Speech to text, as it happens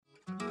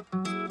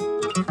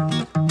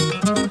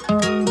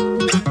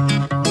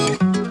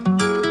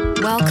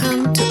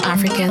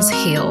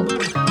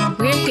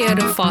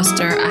here to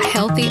foster a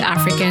healthy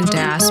African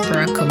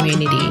diaspora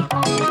community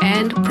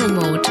and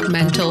promote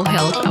mental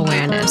health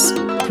awareness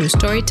through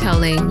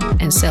storytelling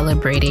and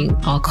celebrating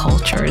our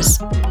cultures.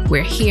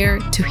 We're here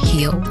to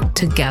heal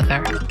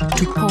together.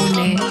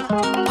 Tupone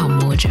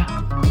pamoja.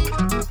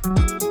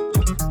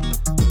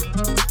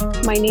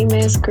 My name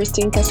is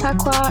Christine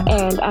Kasakwa,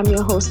 and I'm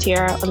your host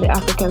here on the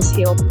Africans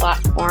Heal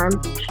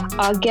platform.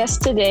 Our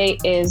guest today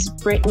is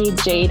Brittany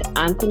Jade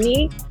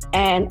Anthony,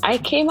 and I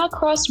came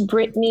across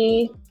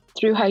Brittany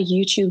through her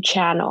YouTube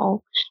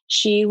channel.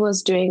 She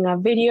was doing a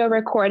video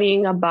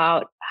recording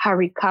about her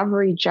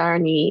recovery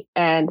journey,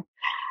 and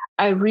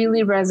I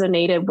really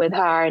resonated with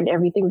her and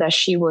everything that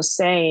she was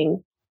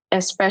saying,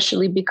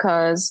 especially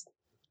because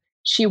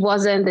she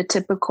wasn't the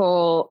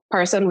typical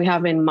person we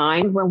have in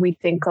mind when we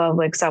think of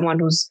like someone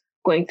who's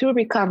going through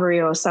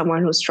recovery or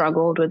someone who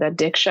struggled with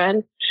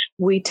addiction.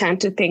 We tend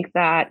to think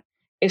that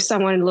if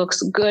someone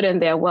looks good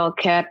and they're well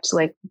kept,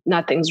 like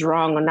nothing's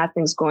wrong or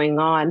nothing's going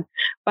on.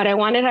 But I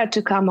wanted her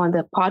to come on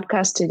the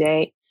podcast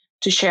today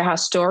to share her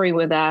story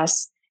with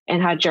us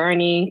and her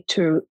journey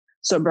to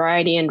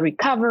sobriety and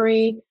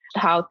recovery,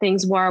 how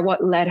things were,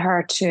 what led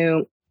her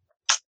to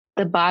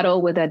the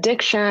battle with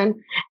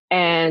addiction,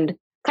 and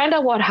kind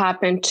of what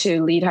happened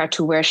to lead her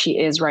to where she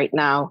is right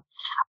now.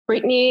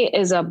 Brittany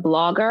is a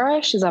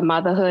blogger. She's a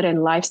motherhood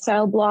and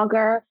lifestyle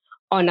blogger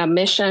on a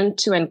mission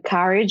to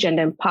encourage and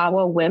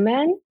empower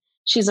women.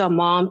 She's a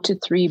mom to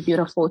 3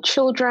 beautiful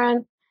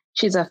children.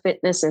 She's a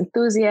fitness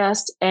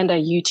enthusiast and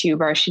a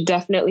YouTuber. She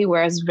definitely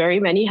wears very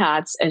many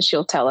hats, and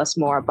she'll tell us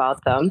more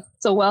about them.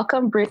 So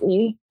welcome,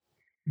 Brittany.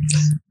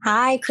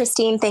 Hi,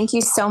 Christine. Thank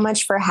you so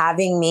much for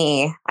having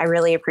me. I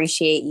really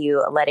appreciate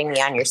you letting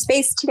me on your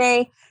space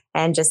today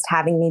and just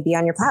having me be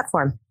on your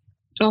platform.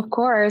 Of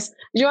course. Do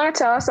you want to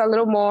tell us a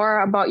little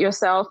more about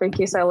yourself in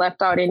case I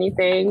left out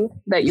anything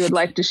that you would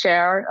like to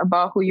share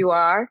about who you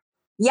are?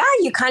 Yeah,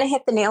 you kind of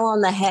hit the nail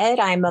on the head.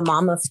 I'm a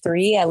mom of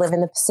 3. I live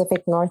in the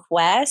Pacific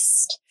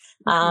Northwest.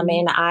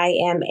 And I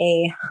am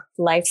a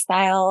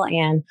lifestyle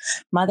and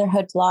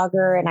motherhood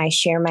blogger, and I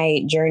share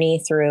my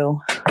journey through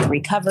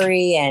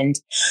recovery and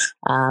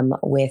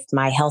with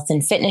my health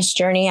and fitness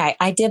journey.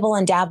 I dibble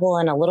and dabble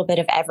in a little bit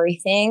of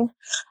everything.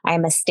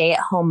 I'm a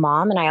stay-at-home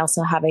mom, and I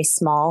also have a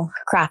small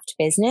craft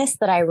business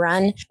that I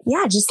run.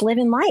 Yeah, just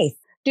living life.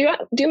 Do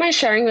you mind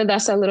sharing with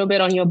us a little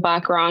bit on your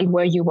background,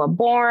 where you were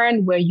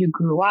born, where you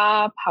grew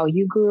up, how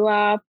you grew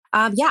up?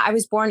 Yeah, I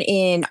was born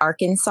in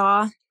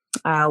Arkansas.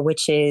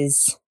 Which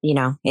is,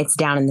 it's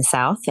down in the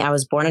South. I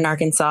was born in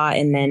Arkansas,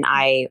 and then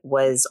I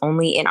was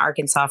only in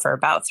Arkansas for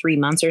about 3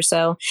 months or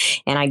so.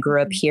 And I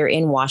grew up here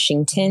in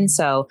Washington.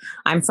 So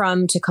I'm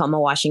from Tacoma,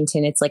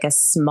 Washington. It's like a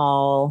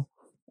smaller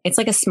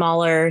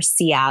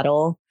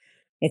Seattle.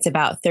 It's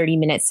about 30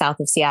 minutes south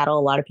of Seattle.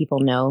 A lot of people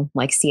know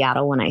like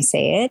Seattle when I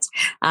say it.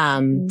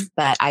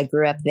 But I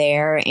grew up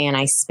there, and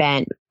I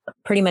spent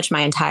pretty much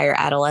my entire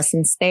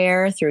adolescence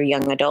there through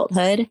young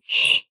adulthood.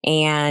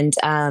 And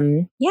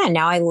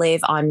now I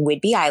live on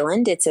Whidbey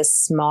Island. It's a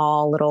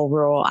small little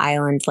rural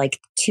island, like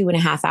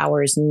 2.5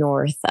 hours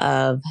north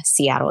of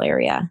Seattle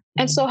area.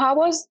 And so how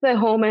was the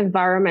home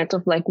environment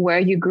of like where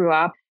you grew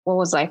up? What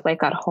was life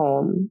like at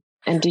home?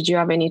 And did you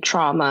have any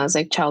traumas,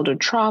 like childhood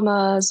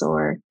traumas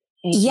or?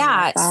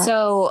 Yeah. Like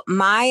so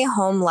my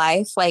home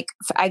life, like,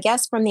 I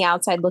guess from the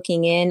outside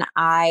looking in,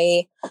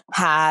 I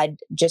had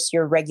just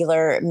your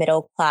regular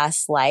middle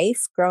class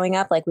life growing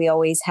up. Like we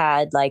always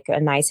had like a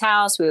nice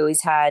house. We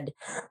always had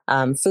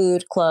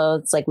food,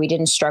 clothes. Like we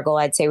didn't struggle.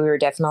 I'd say we were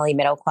definitely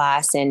middle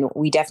class, and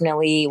we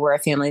definitely were a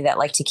family that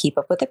liked to keep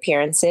up with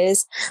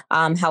appearances.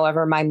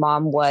 However, my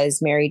mom was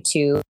married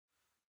to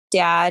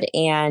dad,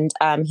 and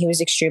he was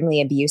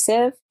extremely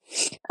abusive.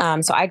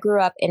 So I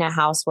grew up in a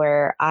house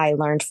where I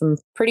learned from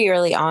pretty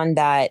early on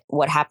that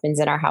what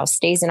happens in our house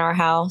stays in our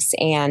house.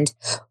 And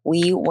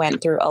we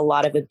went through a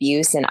lot of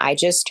abuse. And I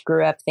just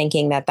grew up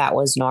thinking that that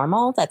was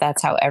normal, that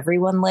that's how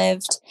everyone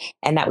lived,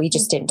 and that we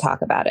just didn't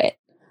talk about it.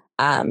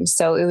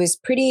 So it was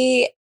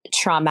pretty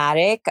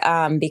traumatic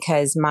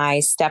because my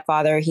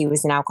stepfather, he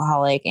was an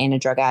alcoholic and a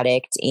drug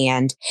addict,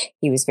 and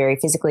he was very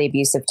physically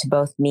abusive to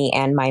both me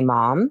and my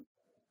mom.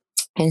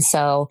 And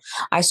so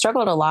I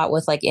struggled a lot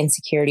with like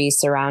insecurities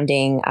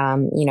surrounding,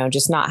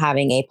 just not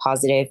having a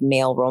positive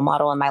male role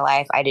model in my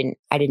life. I didn't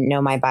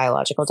know my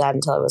biological dad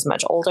until I was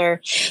much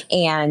older.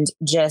 And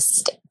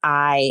just,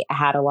 I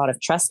had a lot of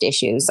trust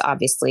issues,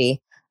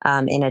 obviously,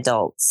 in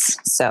adults.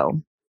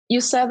 So you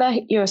said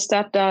that your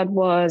stepdad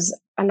was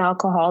an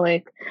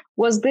alcoholic.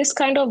 Was this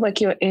kind of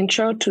like your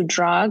intro to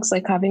drugs,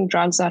 like having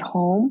drugs at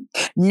home?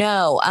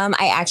 No,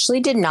 I actually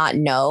did not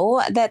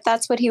know that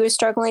that's what he was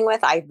struggling with.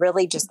 I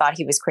really just thought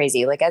he was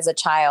crazy. Like as a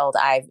child,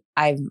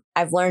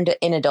 I've learned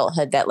in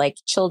adulthood that like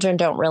children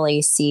don't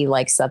really see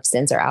like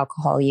substance or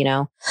alcohol,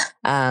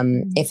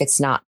 if it's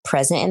not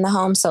present in the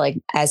home. So like,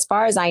 as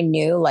far as I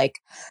knew, like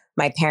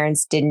my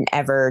parents didn't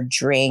ever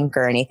drink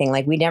or anything.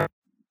 Like we never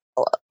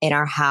in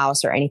our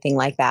house or anything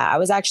like that. I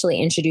was actually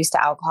introduced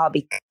to alcohol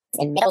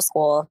In middle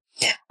school,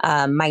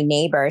 my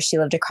neighbor, she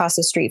lived across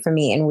the street from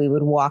me, and we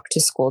would walk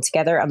to school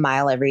together a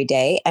mile every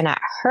day. And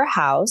at her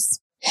house,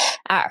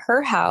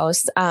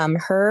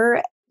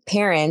 her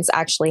parents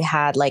actually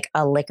had like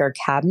a liquor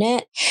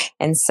cabinet.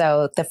 And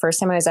so the first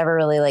time I was ever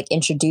really like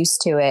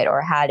introduced to it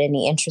or had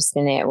any interest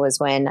in it was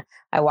when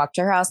I walked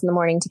to her house in the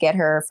morning to get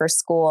her for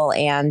school.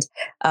 And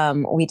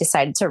we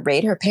decided to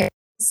raid her parents.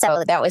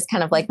 So that was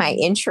kind of like my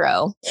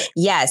intro.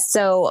 Yes.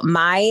 So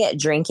my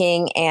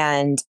drinking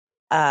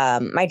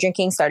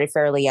started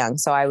fairly young.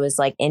 So I was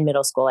like in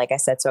middle school, like I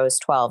said, so I was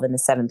 12 in the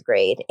 7th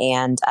grade.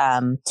 And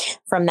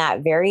from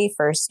that very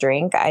first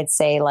drink, I'd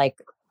say like,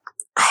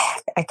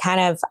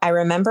 I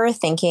remember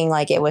thinking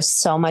like it was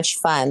so much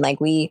fun. Like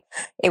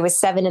it was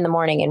 7 a.m.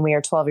 and we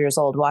were 12 years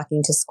old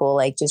walking to school,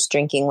 like just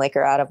drinking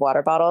liquor out of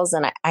water bottles.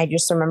 And I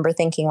just remember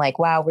thinking like,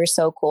 wow, we're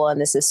so cool. And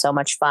this is so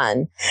much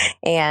fun.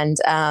 And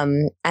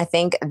I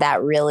think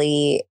that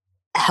really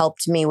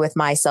helped me with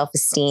my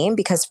self-esteem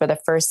because for the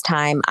first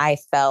time I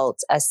felt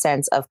a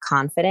sense of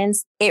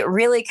confidence. It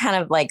really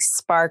kind of like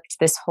sparked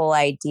this whole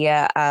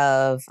idea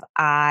of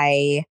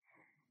I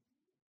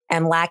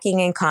am lacking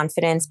in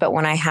confidence, but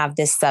when I have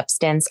this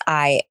substance,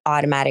 I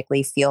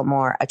automatically feel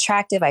more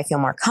attractive. I feel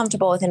more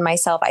comfortable within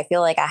myself. I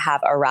feel like I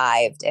have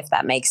arrived, if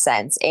that makes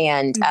sense.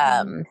 And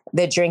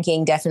the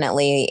drinking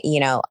definitely,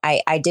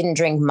 I didn't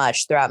drink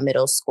much throughout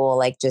middle school,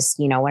 like just,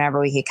 whenever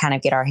we could kind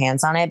of get our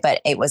hands on it.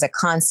 But it was a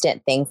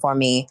constant thing for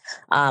me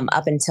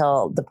up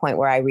until the point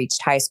where I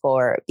reached high school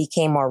or it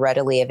became more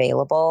readily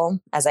available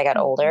as I got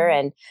older.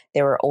 And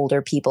there were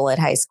older people at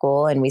high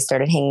school and we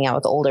started hanging out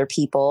with older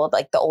people,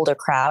 like the older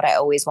crowd. I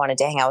always wanted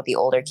to hang out with the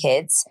older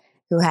kids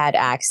who had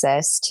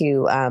access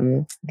to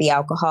the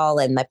alcohol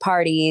and the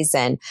parties.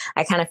 And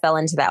I kind of fell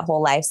into that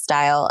whole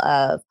lifestyle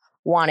of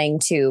wanting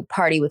to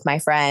party with my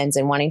friends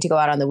and wanting to go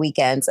out on the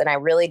weekends. And I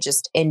really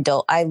just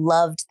I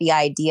loved the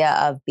idea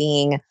of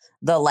being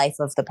the life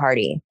of the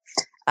party,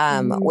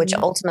 which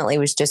ultimately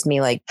was just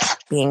me like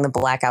being the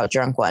blackout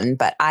drunk one.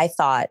 But I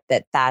thought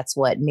that that's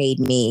what made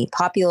me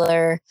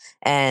popular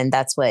and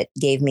that's what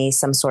gave me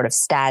some sort of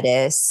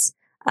status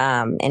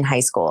in high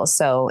school.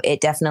 So it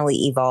definitely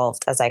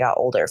evolved as I got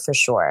older, for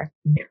sure.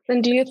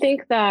 And do you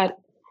think that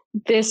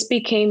this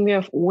became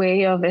your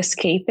way of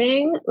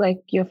escaping, like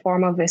your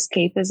form of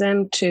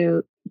escapism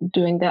to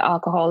doing the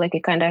alcohol? Like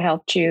it kind of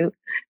helped you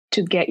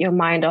to get your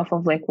mind off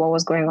of like what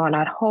was going on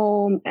at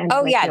home? And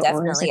yeah,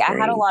 definitely. I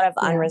had a lot of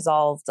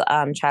unresolved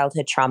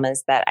childhood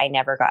traumas that I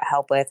never got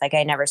help with. Like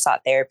I never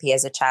sought therapy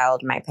as a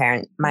child.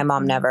 My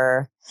mom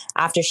never,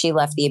 after she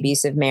left the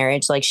abusive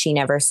marriage, like she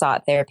never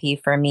sought therapy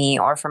for me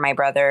or for my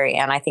brother.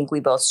 And I think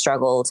we both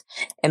struggled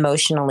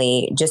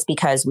emotionally just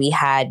because we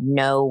had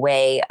no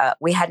way,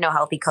 we had no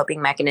healthy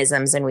coping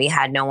mechanisms and we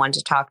had no one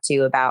to talk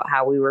to about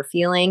how we were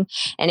feeling.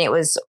 And it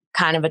was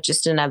kind of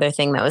just another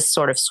thing that was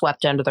sort of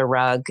swept under the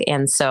rug.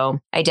 And so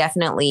I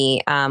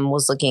definitely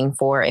was looking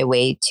for a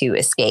way to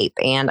escape.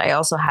 And I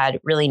also had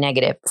really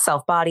negative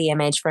self-body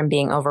image from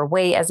being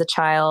overweight as a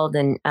child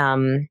and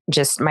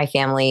just my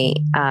family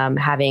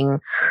having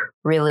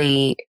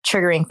really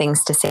triggering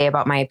things to say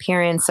about my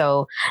appearance.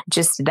 So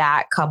just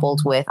that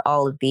coupled with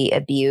all of the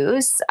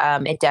abuse,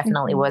 it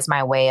definitely was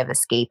my way of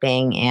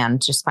escaping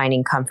and just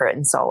finding comfort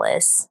and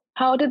solace.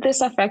 How did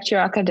this affect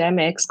your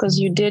academics? Because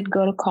you did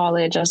go to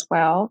college as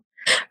well.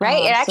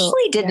 Right. It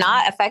actually did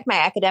not affect my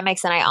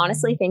academics. And I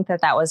honestly think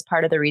that that was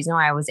part of the reason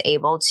why I was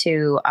able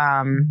to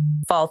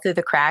fall through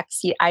the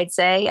cracks, I'd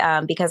say,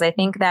 because I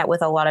think that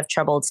with a lot of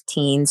troubled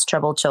teens,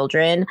 troubled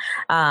children,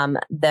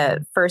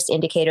 the first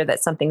indicator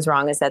that something's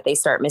wrong is that they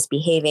start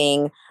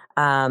misbehaving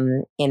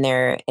in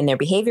their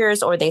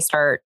behaviors or they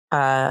start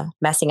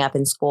messing up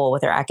in school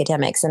with their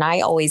academics. And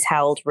I always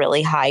held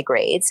really high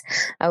grades.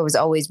 I was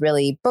always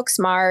really book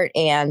smart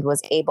and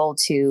was able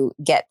to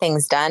get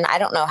things done. I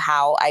don't know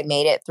how I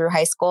made it through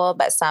high school,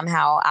 but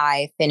somehow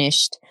I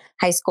finished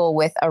high school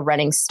with a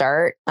running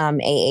start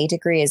AA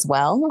degree as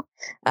well.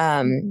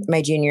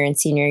 My junior and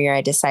senior year,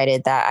 I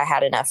decided that I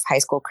had enough high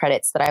school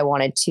credits that I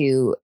wanted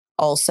to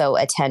also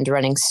attend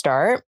Running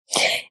Start.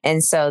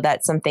 And so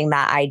that's something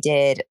that I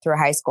did through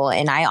high school.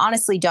 And I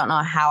honestly don't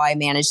know how I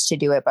managed to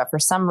do it, but for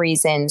some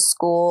reason,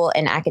 school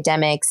and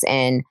academics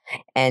and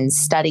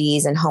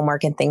studies and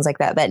homework and things like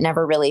that, that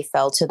never really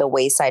fell to the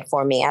wayside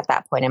for me at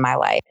that point in my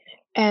life.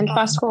 And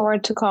fast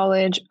forward to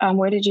college,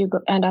 where did you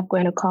end up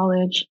going to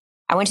college?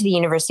 I went to the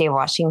University of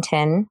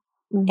Washington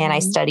and I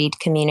studied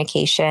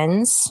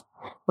communications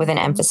with an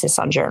emphasis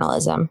on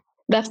journalism.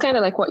 That's kind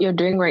of like what you're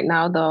doing right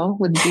now, though,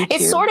 with YouTube.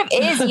 It sort of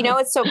is. You know,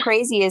 what's so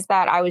crazy is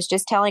that I was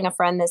just telling a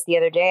friend this the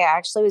other day. I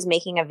actually was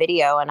making a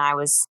video and I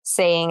was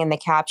saying in the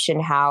caption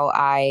how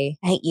I,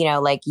 10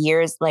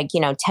 years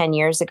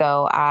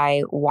ago,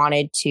 I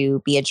wanted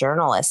to be a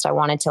journalist. I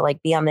wanted to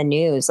be on the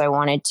news. I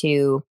wanted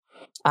to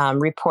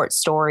report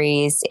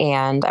stories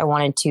and I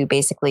wanted to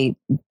basically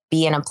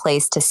be in a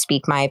place to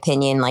speak my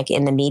opinion, like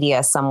in the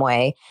media some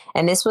way.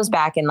 And this was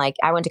back in like,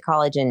 I went to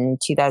college in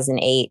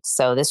 2008.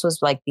 So this was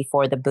like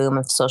before the boom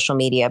of social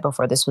media,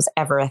 before this was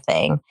ever a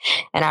thing.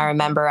 And I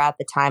remember at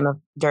the time of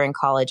during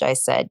college, I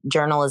said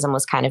journalism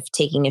was kind of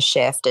taking a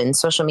shift, and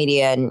social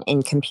media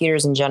and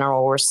computers in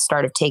general were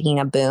started taking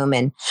a boom.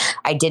 And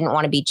I didn't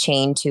want to be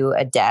chained to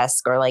a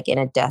desk or like in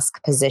a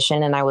desk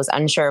position. And I was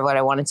unsure of what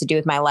I wanted to do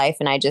with my life.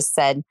 And I just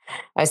said,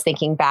 I was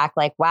thinking back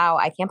like, wow,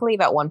 I can't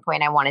believe at one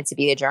point I wanted to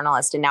be a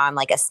journalist. And now I'm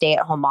like a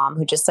stay-at-home mom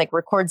who just like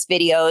records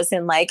videos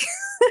and like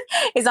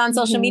is on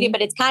social media.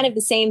 But it's kind of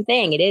the same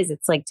thing. It is.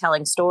 It's like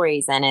telling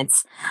stories, and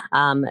it's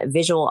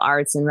visual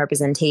arts and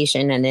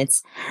representation, and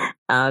it's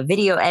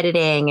video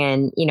editing,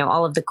 and, you know,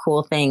 all of the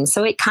cool things.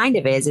 So it kind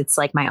of is. It's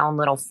like my own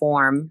little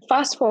form.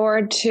 Fast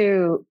forward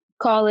to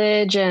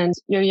college and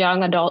your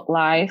young adult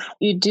life,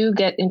 you do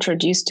get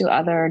introduced to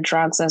other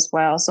drugs as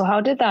well. So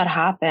how did that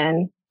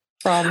happen?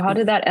 How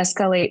did that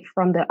escalate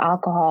from the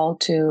alcohol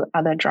to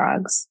other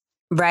drugs?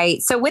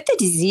 Right. So with the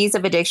disease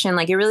of addiction,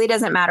 like it really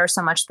doesn't matter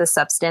so much the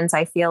substance.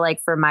 I feel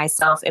like for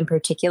myself in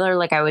particular,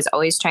 like I was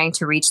always trying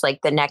to reach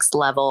like the next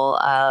level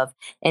of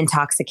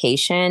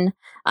intoxication.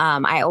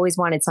 I always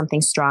wanted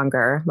something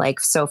stronger. Like,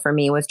 so for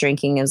me with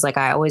drinking, it was like,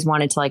 I always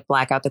wanted to like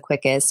black out the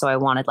quickest. So I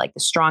wanted like the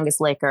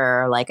strongest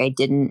liquor. Like I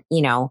didn't,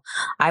 you know,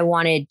 I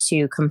wanted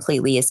to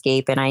completely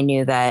escape. And I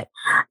knew that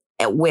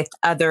with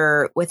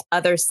other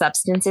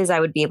substances, I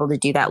would be able to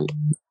do that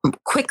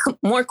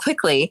more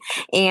quickly.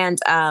 And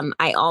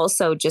I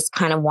also just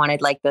kind of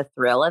wanted like the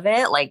thrill of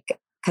it, like,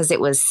 because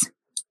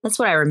that's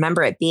what I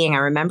remember it being. I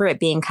remember it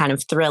being kind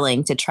of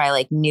thrilling to try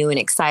like new and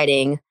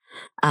exciting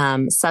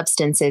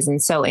substances.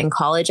 And so in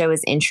college, I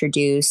was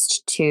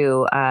introduced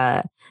to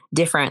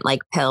different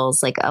like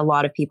pills. Like a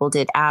lot of people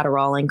did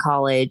Adderall in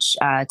college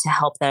to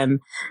help them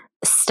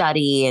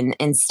study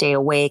and stay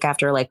awake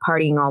after like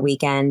partying all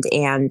weekend.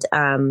 And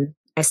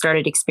I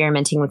started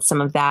experimenting with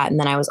some of that. And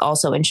then I was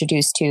also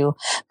introduced to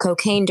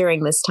cocaine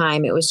during this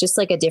time. It was just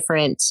like a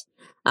different,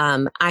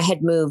 I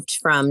had moved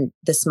from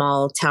the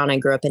small town I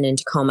grew up in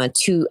Tacoma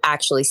to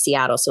actually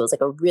Seattle. So it was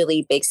like a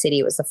really big city.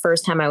 It was the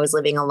first time I was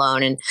living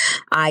alone, and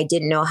I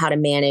didn't know how to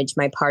manage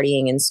my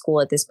partying in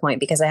school at this point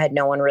because I had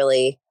no one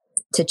really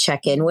to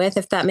check in with,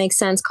 if that makes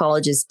sense.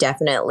 College is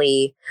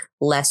definitely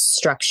less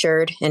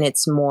structured and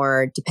it's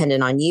more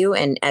dependent on you.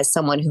 And as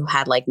someone who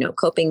had like no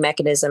coping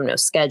mechanism, no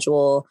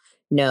schedule,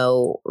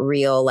 no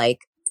real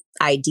like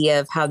idea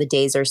of how the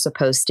days are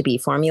supposed to be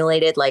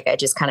formulated, like I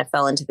just kind of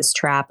fell into this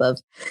trap of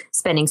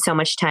spending so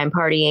much time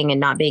partying and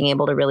not being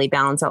able to really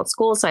balance out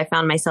school. So I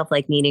found myself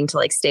like needing to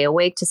like stay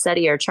awake to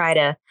study or try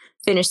to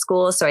finish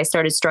school. So I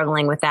started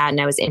struggling with that,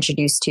 and I was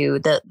introduced to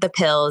the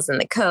pills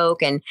and the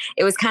Coke, and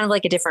it was kind of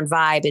like a different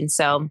vibe. And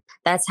so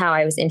that's how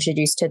I was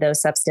introduced to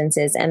those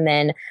substances. And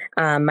then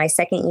my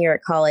second year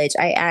at college,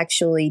 I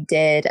actually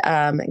did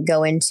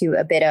go into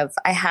a bit of,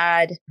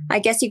 I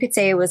guess you could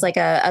say it was like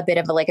a bit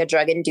of a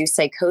drug-induced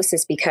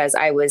psychosis, because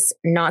I was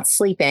not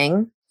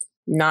sleeping,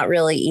 not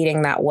really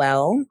eating that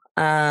well,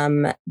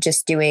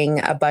 just doing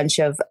a bunch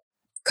of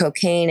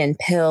cocaine and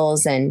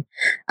pills. And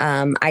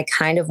I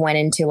kind of went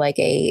into like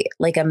a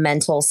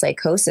mental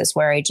psychosis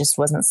where I just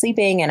wasn't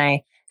sleeping. And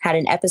I had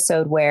an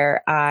episode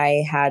where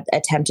I had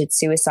attempted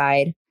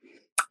suicide.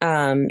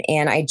 And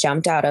I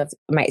jumped out of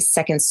my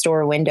second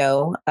story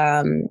window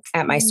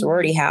at my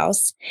sorority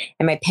house,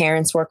 and my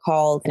parents were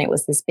called, and it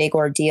was this big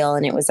ordeal.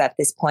 And it was at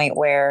this point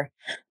where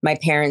my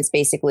parents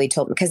basically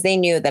told me, because they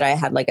knew that I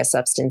had like a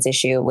substance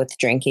issue with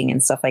drinking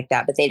and stuff like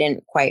that, but they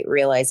didn't quite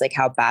realize like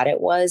how bad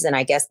it was. And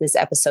I guess this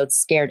episode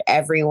scared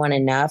everyone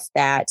enough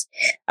that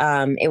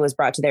it was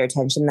brought to their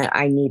attention that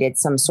I needed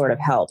some sort of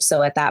help.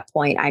 So at that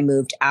point, I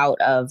moved out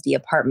of the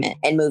apartment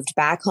and moved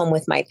back home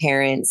with my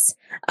parents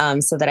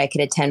so that I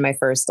could attend my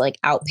first like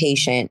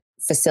outpatient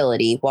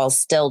facility while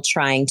still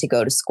trying to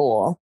go to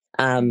school.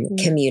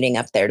 Commuting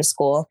up there to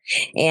school.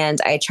 And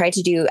I tried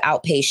to do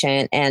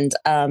outpatient, and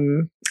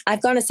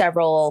I've gone to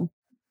several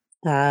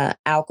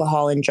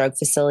alcohol and drug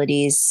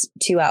facilities,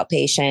 2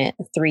 outpatient,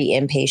 3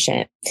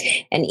 inpatient.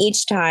 And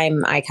each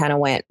time I kind of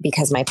went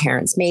because my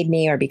parents made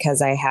me, or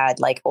because I had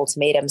like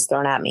ultimatums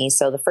thrown at me.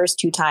 So the first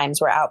 2 times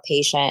were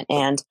outpatient,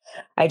 and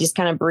I just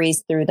kind of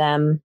breezed through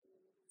them.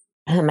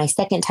 My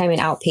second time in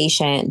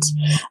outpatient,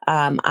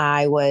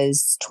 I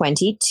was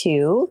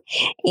 22,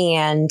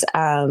 and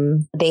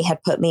they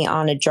had put me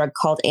on a drug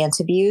called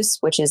Antabuse,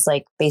 which is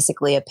like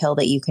basically a pill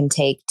that you can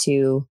take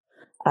to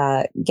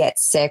get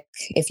sick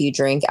if you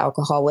drink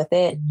alcohol with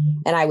it.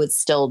 And I would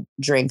still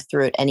drink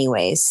through it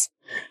anyways.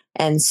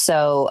 And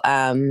so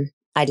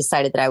I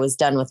decided that I was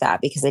done with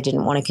that because I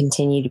didn't want to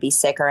continue to be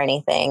sick or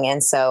anything.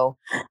 And so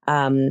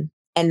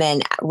and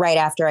then right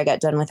after I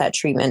got done with that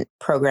treatment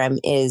program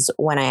is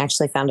when I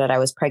actually found out I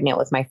was pregnant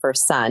with my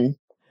first son.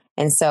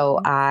 And so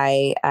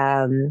I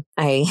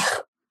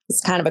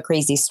it's kind of a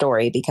crazy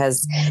story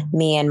because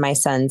me and my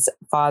son's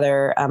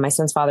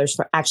father's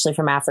actually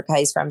from Africa.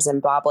 He's from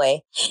Zimbabwe.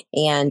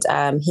 And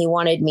he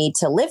wanted me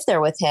to live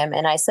there with him.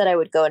 And I said I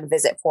would go and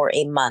visit for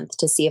a month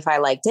to see if I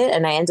liked it.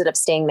 And I ended up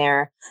staying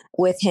there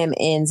with him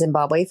in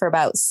Zimbabwe for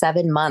about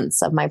 7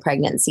 months of my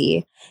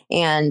pregnancy.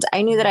 And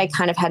I knew that I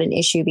kind of had an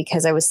issue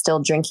because I was still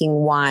drinking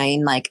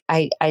wine. Like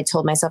I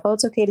told myself, oh,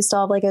 it's okay to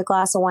still have like a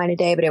glass of wine a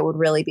day, but it would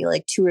really be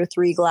like 2 or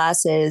 3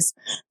 glasses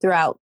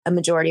throughout a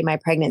majority of my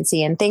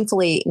pregnancy. And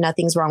thankfully,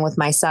 nothing's wrong with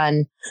my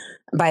son.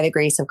 By the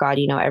grace of God,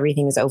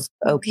 everything is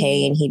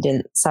okay and he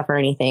didn't suffer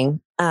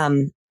anything.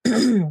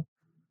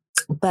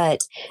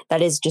 But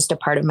that is just a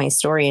part of my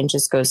story and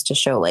just goes to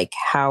show like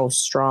how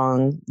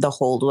strong the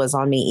hold was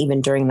on me,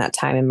 even during that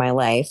time in my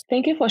life.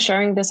 Thank you for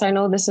sharing this. I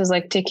know this is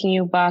like taking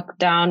you back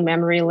down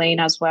memory lane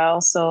as well.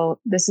 So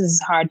this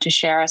is hard to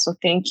share. So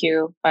thank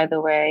you, by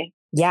the way.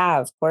 Yeah,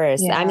 of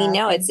course. Yeah. I mean,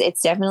 no,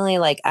 it's definitely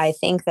like, I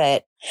think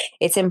that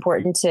it's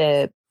important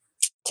to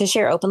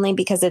share openly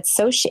because it's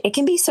it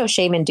can be so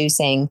shame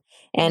inducing.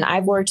 And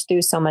I've worked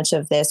through so much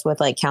of this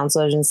with like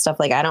counselors and stuff.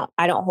 Like I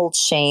don't hold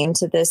shame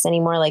to this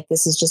anymore. Like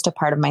this is just a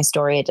part of my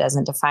story. It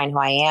doesn't define who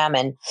I am.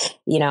 And,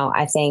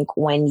 I think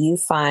when you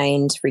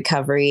find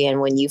recovery and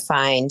when you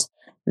find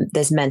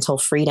this mental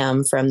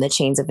freedom from the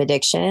chains of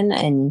addiction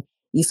and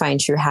you find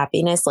true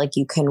happiness, like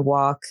you can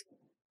walk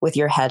with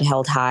your head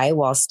held high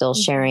while still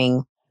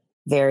sharing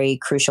very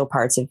crucial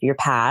parts of your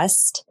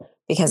past.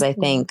 Because I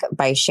think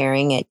by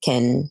sharing it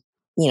can,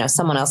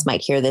 someone else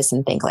might hear this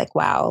and think like,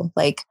 wow,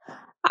 like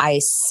I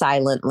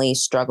silently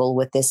struggle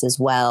with this as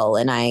well.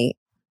 And I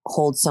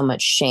hold so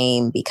much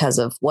shame because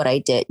of what I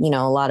did.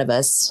 A lot of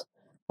us,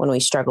 when we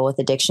struggle with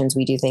addictions,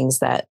 we do things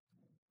that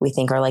we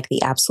think are like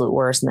the absolute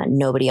worst and that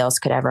nobody else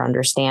could ever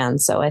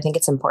understand. So I think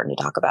it's important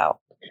to talk about.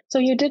 So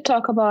you did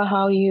talk about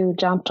how you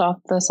jumped off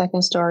the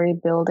second story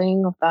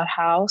building of that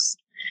house.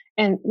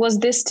 And was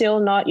this still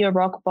not your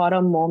rock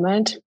bottom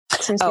moment?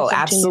 Oh,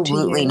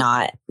 absolutely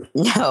not.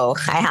 No,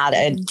 I had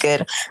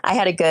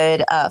a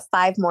good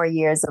 5 more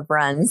years of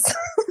runs.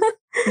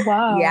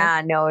 Wow.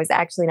 Yeah, no, it was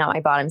actually not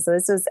my bottom. So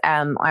this was,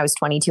 I was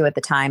 22 at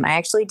the time. I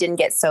actually didn't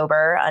get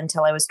sober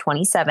until I was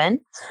 27.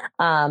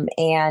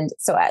 And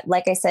so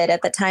like I said,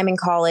 at the time in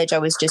college, I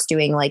was just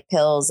doing like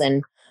pills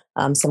and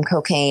some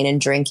cocaine and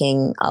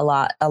drinking a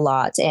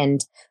lot.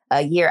 And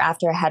a year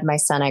after I had my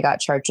son, I got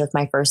charged with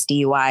my first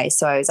DUI.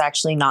 So I was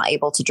actually not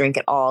able to drink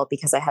at all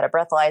because I had a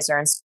breathalyzer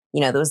and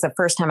that was the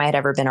first time I had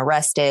ever been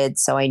arrested.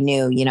 So I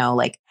knew,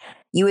 like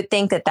you would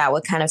think that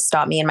would kind of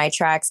stop me in my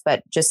tracks.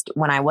 But just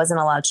when I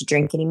wasn't allowed to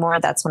drink anymore,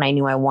 that's when I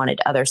knew I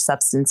wanted other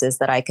substances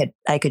that I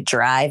could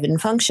drive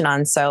and function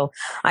on. So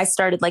I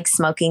started like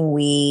smoking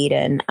weed.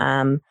 And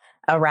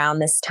around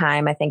this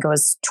time, I think I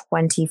was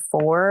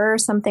 24 or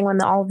something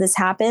when all of this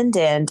happened.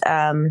 And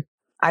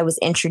I was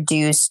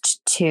introduced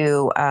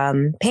to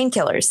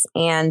painkillers.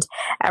 And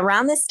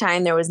around this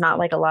time, there was not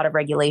like a lot of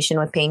regulation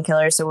with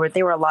painkillers. So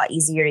they were a lot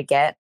easier to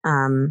get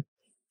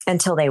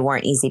until they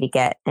weren't easy to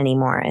get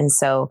anymore. And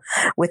so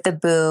with the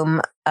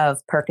boom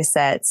of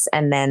Percocets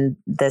and then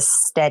the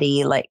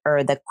steady,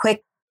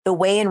 the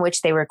way in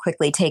which they were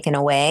quickly taken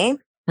away,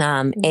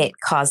 it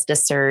caused a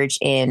surge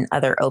in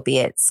other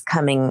opiates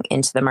coming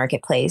into the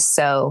marketplace.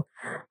 So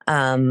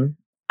I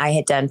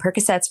had done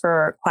Percocets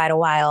for quite a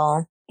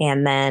while.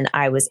 And then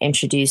I was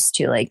introduced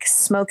to like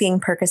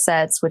smoking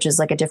Percocets, which is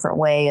like a different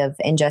way of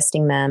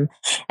ingesting them.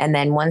 And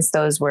then once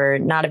those were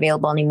not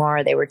available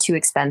anymore, they were too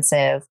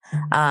expensive.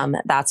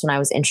 That's when I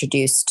was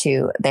introduced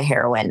to the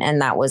heroin.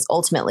 And that was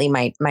ultimately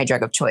my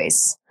drug of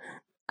choice.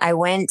 I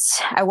went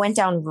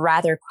down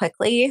rather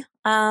quickly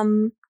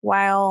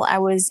while I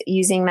was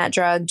using that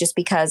drug, just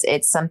because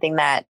it's something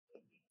that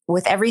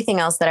with everything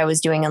else that I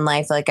was doing in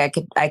life, like I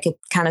could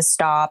kind of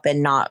stop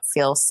and not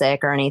feel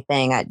sick or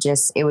anything.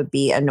 It would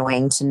be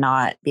annoying to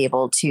not be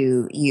able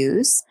to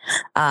use.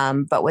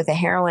 But with the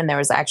heroin, there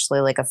was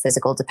actually like a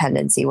physical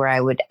dependency where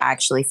I would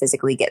actually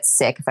physically get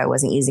sick if I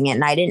wasn't using it.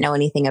 And I didn't know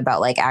anything about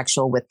like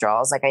actual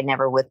withdrawals. Like I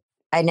never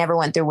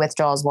went through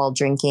withdrawals while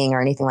drinking or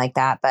anything like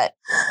that. But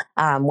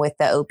with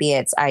the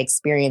opiates, I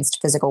experienced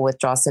physical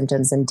withdrawal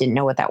symptoms and didn't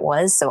know what that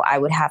was. So I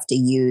would have to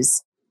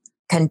use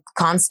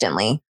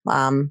constantly.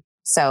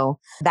 So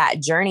that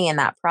journey and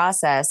that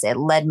process, it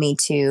led me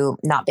to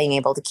not being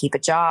able to keep a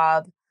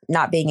job,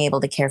 not being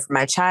able to care for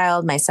my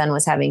child. My son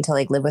was having to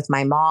like live with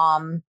my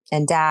mom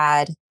and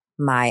dad,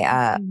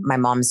 my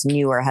mom's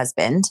newer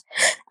husband.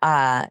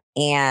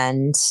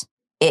 And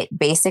it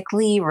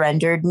basically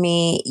rendered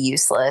me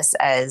useless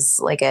as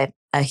like a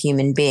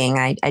human being.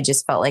 I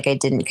just felt like I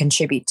didn't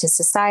contribute to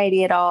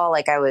society at all.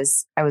 Like I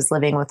was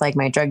living with like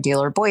my drug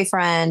dealer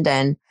boyfriend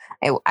and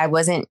I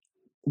wasn't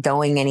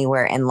going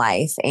anywhere in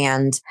life.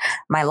 And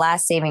my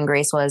last saving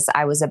grace was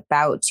I was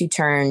about to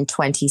turn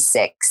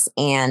 26.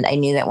 And I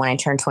knew that when I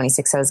turned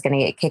 26, I was going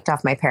to get kicked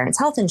off my parents'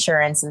 health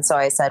insurance. And so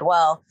I said,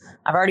 well,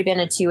 I've already been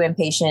to 2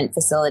 inpatient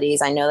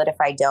facilities. I know that if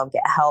I don't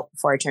get help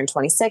before I turn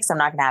 26, I'm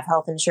not going to have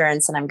health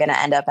insurance and I'm going to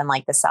end up in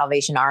like the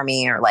Salvation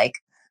Army or like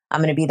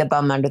I'm going to be the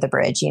bum under the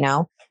bridge,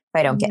 if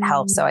I don't get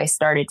help. So I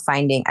started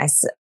finding,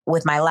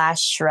 with my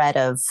last shred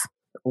of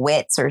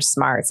wits or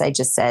smarts, I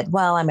just said,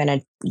 well, I'm going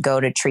to go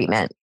to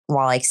treatment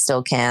while I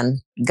still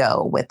can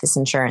go with this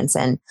insurance.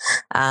 And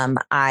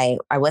I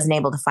wasn't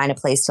able to find a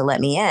place to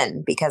let me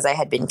in because I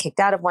had been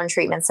kicked out of one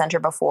treatment center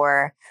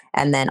before.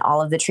 And then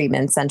all of the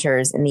treatment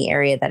centers in the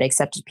area that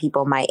accepted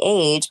people my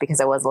age,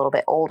 because I was a little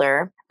bit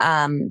older,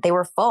 they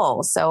were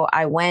full. So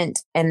I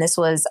went, and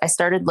I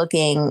started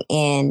looking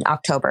in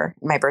October.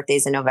 My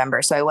birthday's in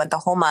November. So I went the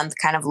whole month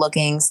kind of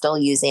looking, still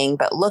using,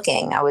 but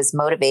looking. I was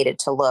motivated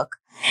to look.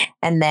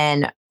 And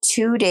then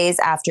 2 days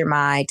after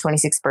my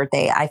 26th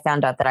birthday, I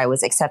found out that I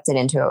was accepted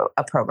into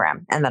a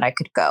program and that I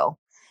could go.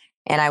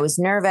 And I was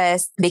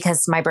nervous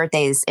because my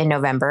birthday is in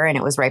November and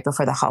it was right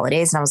before the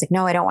holidays. And I was like,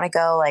 no, I don't want to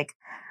go. Like,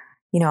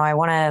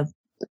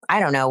 I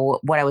don't know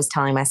what I was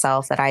telling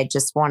myself, that I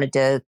just wanted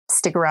to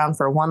stick around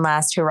for one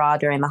last hurrah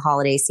during the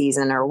holiday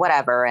season or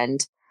whatever.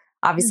 And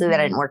obviously that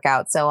didn't work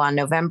out. So on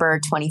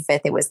November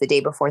 25th, it was the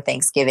day before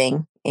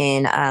Thanksgiving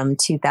in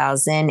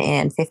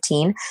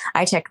 2015,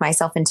 I checked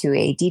myself into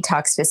a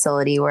detox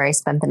facility where I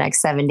spent the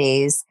next 7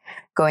 days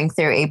going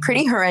through a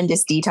pretty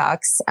horrendous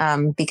detox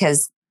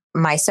because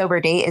my sober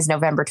date is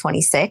November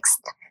 26th,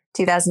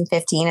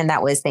 2015. And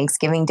that was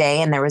Thanksgiving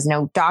Day. And there was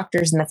no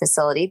doctors in the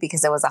facility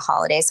because it was a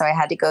holiday. So I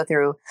had to go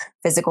through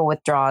physical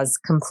withdrawals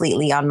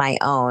completely on my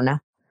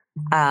own.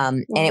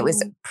 And it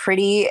was a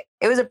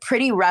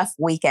pretty rough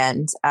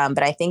weekend.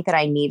 But I think that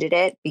I needed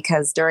it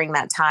because during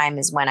that time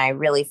is when I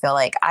really feel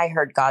like I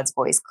heard God's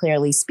voice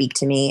clearly speak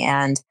to me.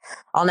 And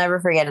I'll never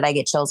forget it. I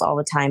get chills all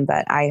the time,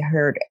 but I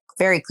heard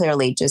very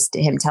clearly just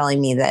him telling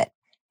me that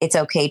it's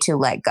okay to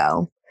let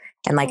go.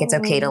 And like, it's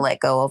okay to let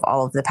go of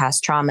all of the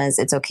past traumas.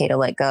 It's okay to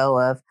let go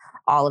of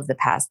all of the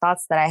past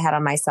thoughts that I had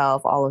on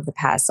myself, all of the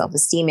past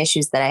self-esteem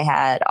issues that I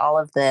had, all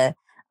of the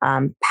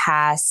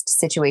past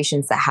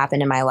situations that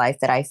happened in my life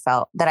that I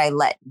felt that I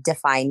let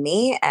define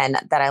me and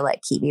that I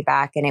let keep me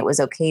back. And it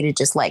was okay to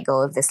just let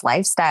go of this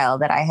lifestyle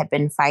that I had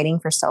been fighting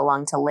for so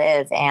long to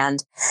live.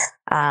 And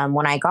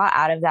when I got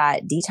out of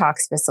that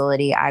detox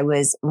facility, I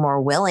was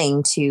more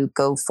willing to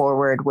go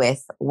forward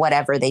with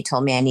whatever they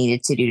told me I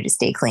needed to do to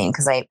stay clean.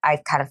 Because I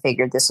kind of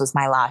figured this was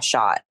my last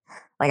shot.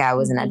 Like, I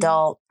was an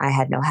adult. I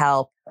had no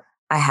help.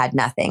 I had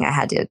nothing. I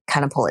had to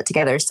kind of pull it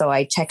together. So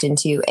I checked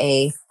into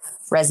a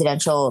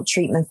residential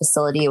treatment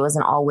facility. It was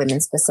an all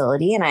women's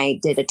facility, and I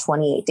did a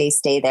 28-day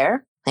stay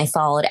there. I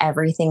followed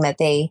everything that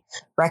they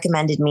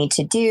recommended me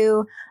to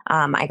do.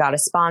 I got a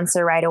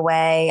sponsor right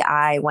away.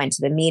 I went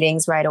to the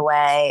meetings right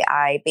away.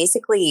 I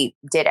basically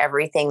did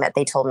everything that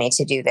they told me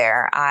to do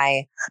there.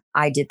 I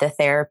did the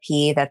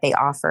therapy that they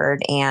offered,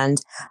 and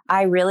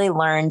I really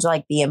learned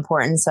like the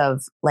importance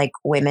of like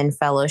women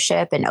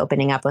fellowship and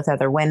opening up with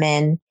other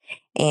women.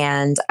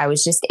 And I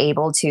was just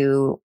able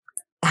to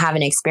have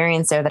an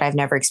experience there that I've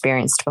never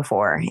experienced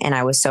before. And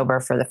I was sober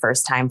for the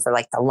first time for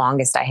like the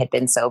longest I had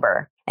been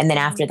sober. And then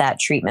after that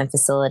treatment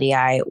facility,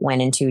 I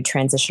went into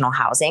transitional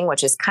housing,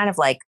 which is kind of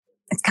like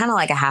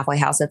a halfway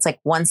house. It's like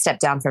one step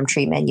down from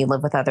treatment. You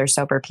live with other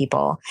sober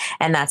people.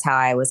 And that's how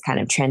I was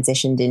kind of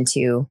transitioned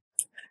into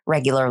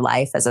regular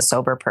life as a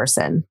sober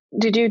person.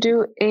 Did you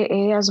do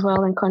AA as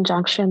well in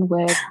conjunction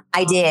with?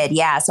 I did.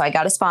 Yeah. So I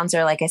got a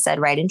sponsor, like I said,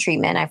 right in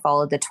treatment. I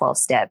followed the 12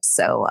 steps.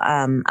 So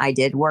I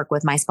did work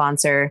with my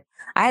sponsor.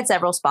 I had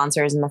several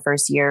sponsors in the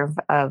first year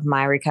of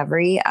my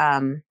recovery.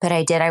 But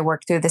I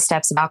worked through the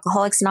steps of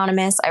Alcoholics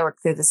Anonymous. I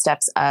worked through the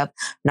steps of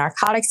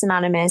Narcotics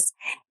Anonymous.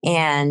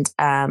 And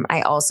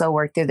I also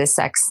worked through the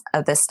steps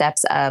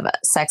of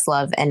Sex,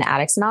 Love, and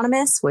Addicts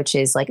Anonymous, which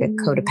is like a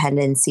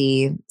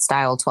codependency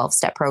style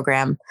 12-step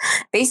program.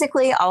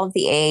 Basically, all of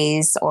the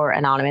A's or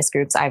anonymous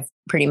groups, I've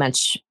pretty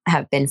much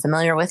have been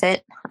familiar with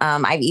it.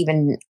 I've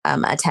even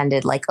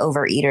attended like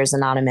Overeaters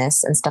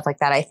Anonymous and stuff like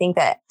that. I think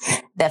that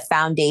the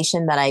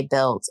foundation that I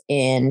built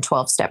in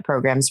 12-step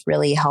programs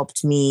really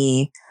helped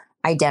me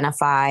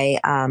identify,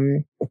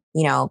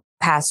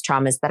 past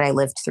traumas that I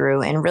lived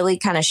through, and really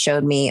kind of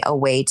showed me a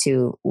way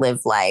to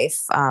live life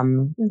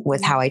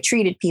with how I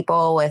treated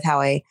people, with how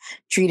I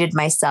treated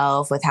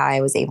myself, with how I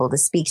was able to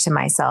speak to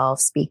myself,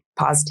 speak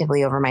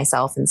positively over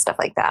myself and stuff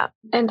like that.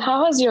 And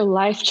how has your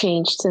life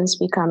changed since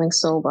becoming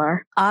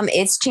sober?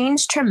 It's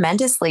changed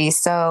tremendously.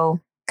 So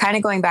kind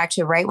of going back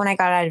to right when I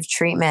got out of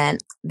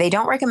treatment, they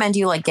don't recommend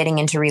you like getting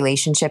into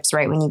relationships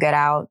right when you get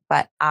out,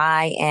 but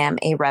I am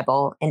a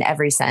rebel in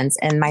every sense.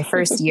 And my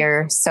first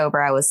year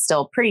sober, I was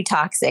still pretty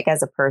toxic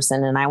as a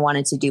person, and I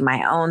wanted to do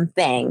my own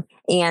thing.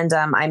 And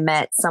I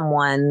met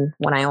someone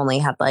when I only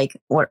had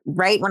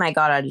right when I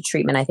got out of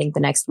treatment. I think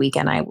the next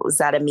weekend I was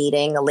at a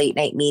meeting, a late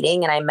night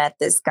meeting, and I met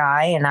this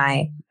guy, and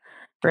I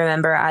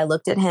remember I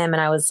looked at him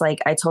and I was like,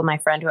 I told my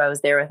friend who I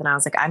was there with, and I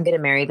was like, I'm going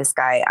to marry this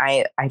guy.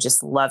 I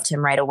just loved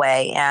him right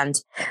away. And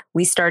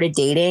we started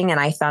dating, and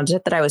I found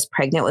out that I was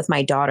pregnant with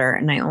my daughter,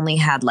 and I only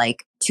had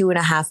like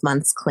 2.5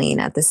 months clean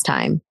at this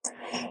time.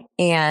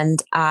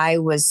 And I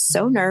was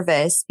so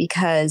nervous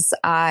because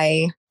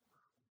I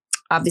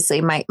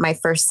obviously my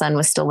first son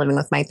was still living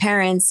with my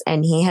parents,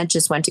 and he had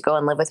just went to go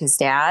and live with his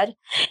dad.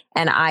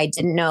 And I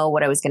didn't know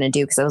what I was going to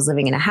do because I was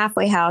living in a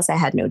halfway house. I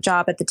had no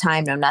job at the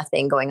time, no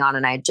nothing going on.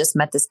 And I had just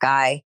met this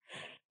guy,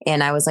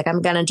 and I was like,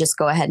 I'm going to just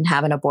go ahead and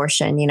have an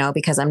abortion,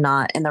 because I'm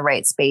not in the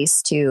right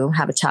space to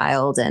have a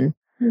child. And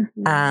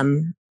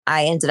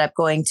I ended up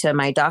going to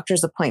my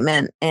doctor's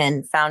appointment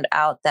and found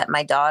out that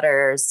my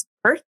daughter's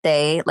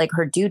birthday, like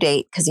her due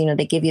date, because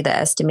they give you the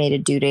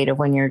estimated due date of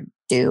when you're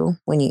due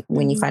when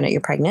you find out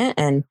you're pregnant,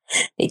 and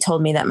they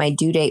told me that my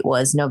due date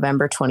was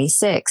November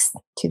 26th,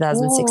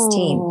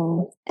 2016.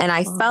 Whoa. And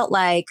I felt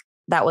like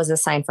that was a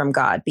sign from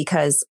God,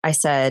 because I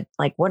said,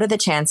 like, what are the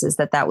chances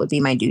that would be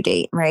my due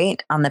date,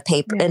 right, on the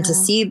paper? Yeah. And to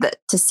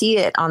see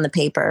it on the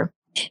paper,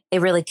 it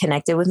really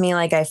connected with me.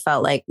 Like, I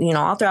felt like,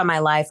 all throughout my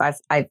life,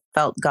 I've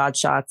felt God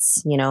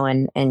shots,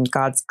 and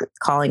God's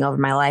calling over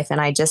my life.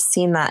 And I just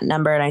seen that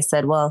number, and I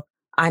said, well,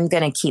 I'm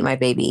going to keep my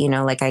baby,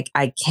 like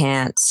I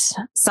can't,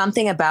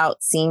 something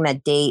about seeing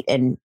that date,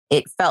 and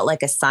it felt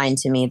like a sign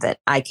to me that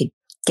I could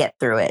get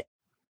through it,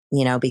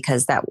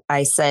 because that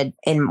I said,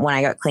 and when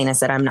I got clean, I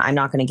said, I'm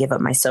not going to give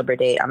up my sober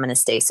date. I'm going to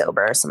stay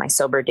sober. So my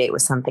sober date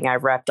was something I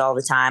repped all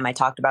the time. I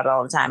talked about it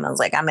all the time. I was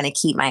like, I'm going to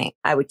keep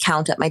I would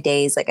count up my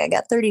days. Like, I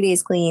got 30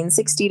 days clean,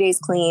 60 days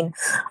clean,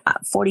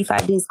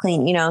 45 days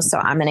clean, so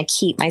I'm going to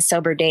keep my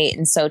sober date.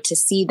 And so to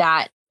see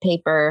that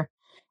paper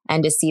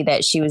and to see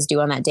that she was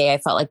due on that day, I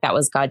felt like that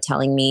was God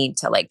telling me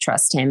to like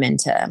trust him and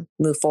to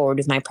move forward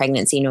with my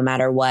pregnancy no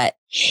matter what.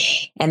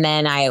 And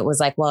then I was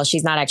like, well,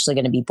 she's not actually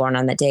going to be born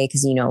on that day,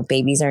 because,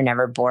 babies are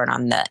never born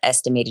on the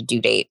estimated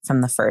due date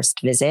from the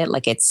first visit.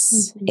 Like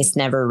it's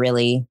never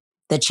really,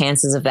 the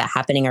chances of that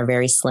happening are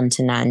very slim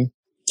to none.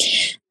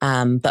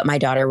 But my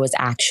daughter was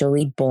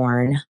actually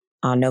born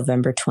on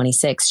November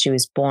 26th. She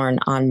was born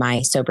on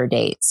my sober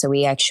date. So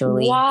we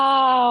actually,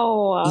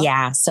 wow.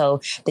 Yeah.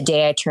 So the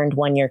day I turned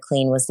 1 year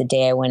clean was the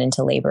day I went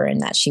into labor and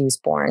that she was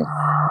born.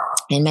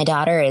 And my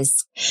daughter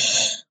is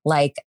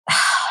like,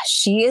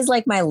 she is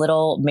like my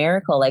little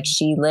miracle. Like,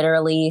 she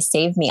literally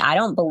saved me. I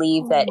don't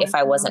believe that if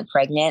I wasn't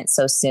pregnant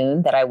so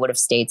soon that I would have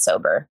stayed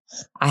sober.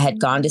 I had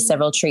gone to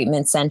several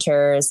treatment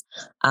centers.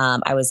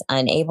 I was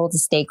unable to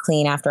stay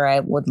clean after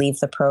I would leave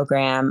the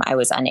program. I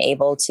was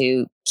unable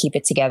to keep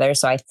it together.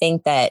 So I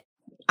think that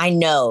I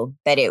know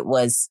that it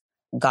was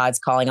God's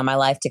calling on my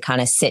life to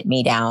kind of sit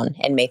me down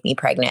and make me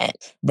pregnant.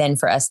 Then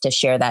for us to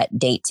share that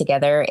date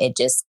together,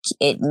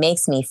 it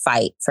makes me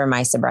fight for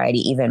my sobriety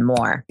even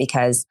more,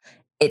 because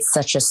it's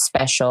such a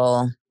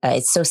special,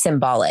 it's so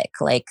symbolic.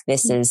 Like,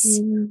 this is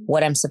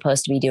what I'm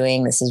supposed to be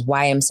doing. This is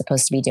why I'm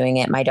supposed to be doing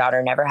it. My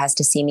daughter never has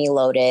to see me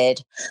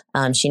loaded.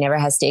 She never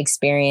has to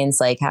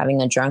experience like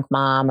having a drunk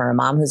mom or a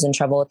mom who's in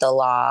trouble with the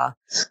law.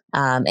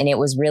 And it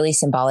was really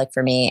symbolic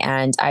for me.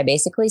 And I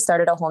basically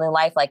started a whole new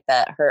life like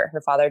that.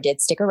 Her father did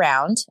stick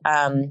around.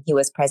 He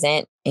was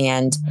present,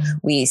 and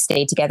we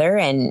stayed together,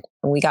 and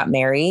we got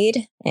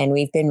married, and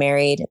we've been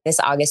married this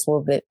August.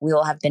 We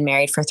will have been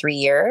married for 3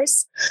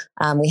 years.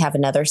 We have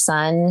another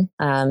son.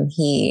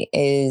 He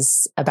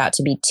is about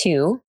to be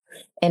 2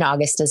 in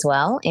August as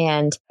well.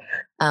 And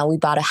we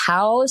bought a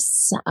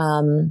house.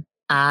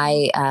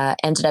 I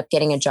ended up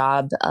getting a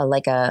job,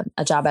 like a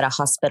job at a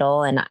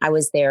hospital. And I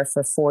was there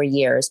for 4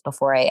 years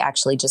before I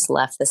actually just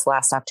left this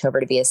last October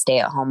to be a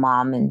stay-at-home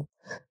mom and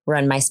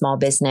run my small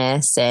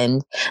business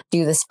and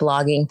do this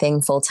blogging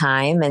thing full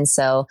time. And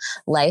so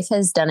life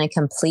has done a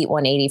complete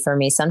 180 for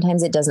me.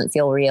 Sometimes it doesn't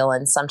feel real.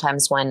 And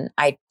sometimes when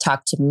I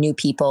talk to new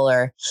people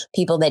or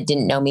people that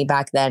didn't know me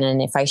back then,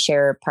 and if I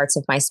share parts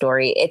of my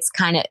story, it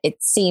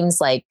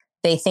seems like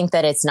they think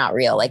that it's not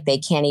real. Like, they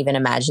can't even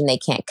imagine, they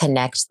can't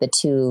connect the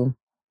two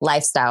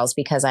lifestyles,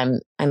 because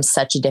I'm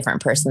such a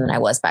different person than I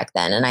was back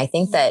then. And I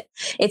think that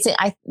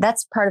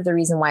that's part of the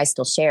reason why I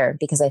still share,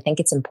 because I think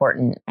it's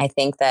important. I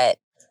think that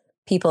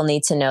people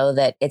need to know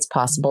that it's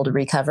possible to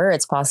recover.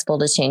 It's possible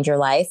to change your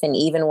life. And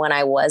even when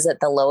I was at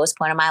the lowest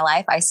point of my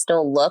life, I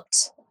still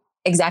looked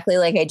exactly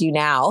like I do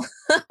now.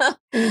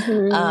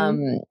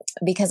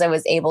 Because I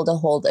was able to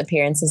hold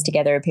appearances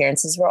together.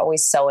 Appearances were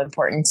always so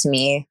important to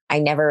me. I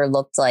never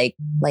looked like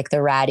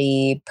the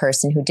ratty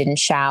person who didn't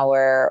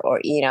shower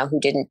or, who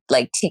didn't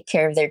like take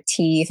care of their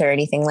teeth or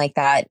anything like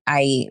that.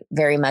 I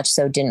very much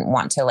so didn't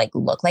want to like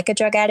look like a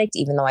drug addict,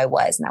 even though I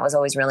was. And that was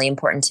always really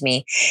important to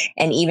me.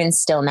 And even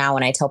still now,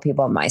 when I tell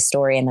people my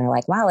story and they're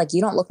like, wow, like,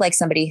 you don't look like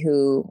somebody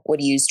who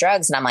would use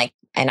drugs. And I'm like,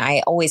 and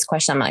I always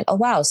question, I'm like, oh,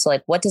 wow. So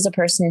like, what does a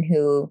person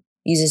who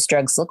uses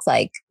drugs look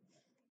like?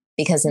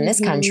 Because in this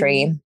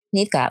country,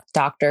 you've got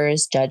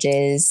doctors,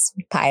 judges,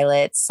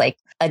 pilots. Like,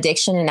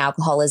 addiction and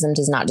alcoholism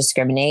does not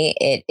discriminate.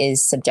 It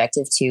is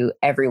subjective to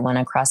everyone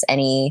across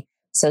any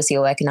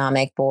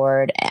socioeconomic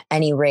board,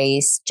 any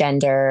race,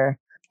 gender.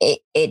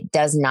 It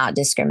does not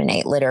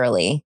discriminate,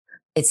 literally.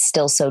 It's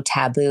still so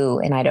taboo,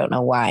 and I don't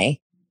know why.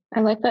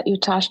 I like that you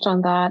touched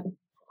on that.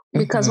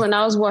 Because when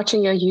I was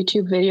watching your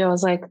YouTube video, I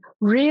was like,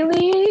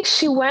 really?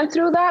 She went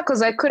through that?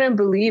 Because I couldn't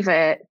believe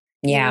it.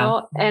 Yeah.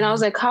 And I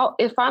was like,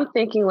 if I'm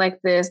thinking like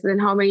this, then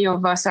how many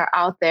of us are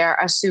out there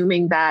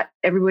assuming that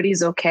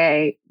everybody's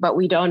okay, but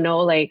we don't know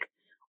like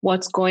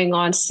what's going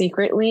on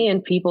secretly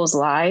in people's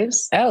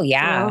lives. Oh,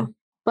 yeah. You know?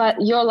 But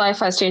your life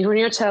has changed. When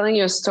you're telling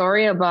your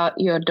story about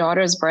your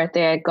daughter's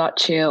birthday, I got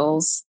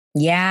chills.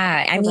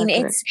 Yeah. I mean,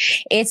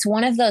 it's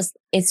one of those,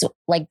 it's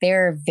like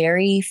there are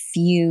very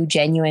few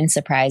genuine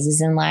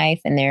surprises in life.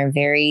 And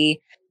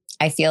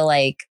I feel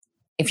like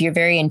if you're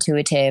very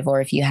intuitive or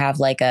if you have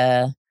like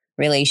a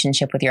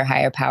relationship with your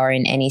higher power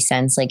in any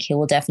sense, like he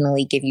will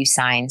definitely give you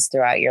signs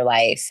throughout your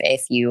life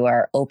if you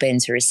are open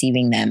to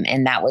receiving them.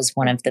 And that was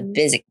one of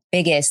the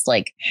biggest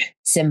like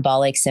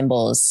symbolic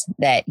symbols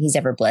that he's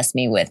ever blessed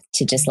me with,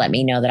 to just let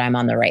me know that I'm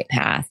on the right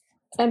path.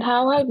 And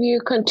how have you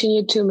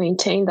continued to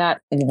maintain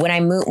that?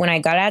 When I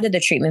got out of the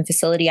treatment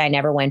facility, I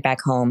never went back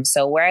home.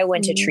 So where I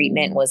went to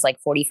treatment was like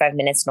 45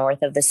 minutes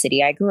north of the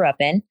city I grew up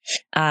in.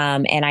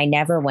 And I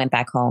never went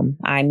back home.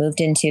 I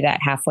moved into that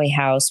halfway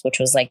house, which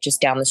was like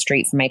just down the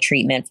street from my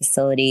treatment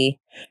facility.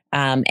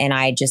 And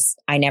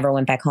I never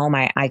went back home.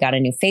 I got a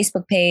new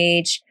Facebook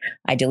page.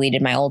 I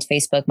deleted my old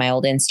Facebook, my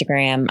old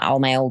Instagram, all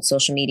my old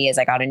social medias.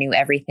 I got a new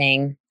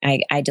everything.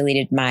 I got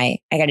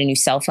a new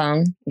cell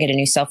phone, get a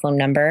new cell phone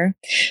number.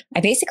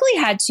 I basically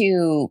had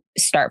to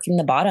start from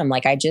the bottom.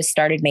 Like I just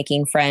started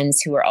making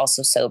friends who were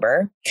also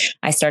sober.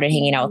 I started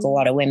hanging out with a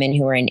lot of women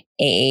who were in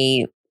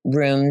AA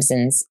rooms.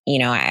 And,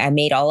 I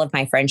made all of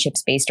my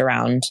friendships based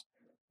around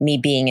me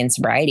being in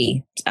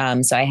sobriety.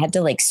 So I had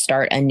to like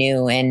start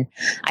anew, and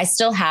I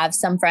still have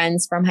some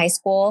friends from high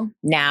school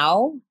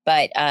now.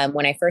 But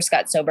when I first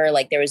got sober,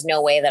 like there was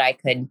no way that I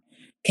could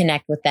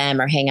connect with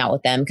them or hang out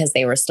with them because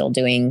they were still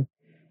doing,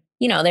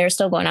 they were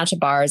still going out to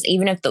bars.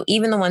 Even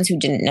the ones who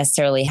didn't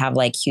necessarily have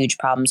like huge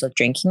problems with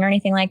drinking or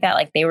anything like that,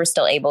 like they were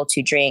still able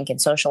to drink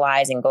and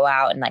socialize and go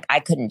out. And like,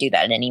 I couldn't do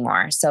that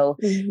anymore. So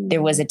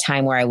there was a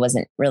time where I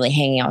wasn't really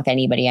hanging out with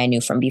anybody I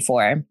knew from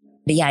before.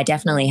 But yeah, I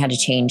definitely had to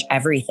change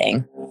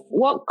everything.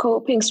 What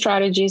coping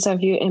strategies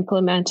have you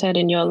implemented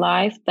in your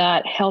life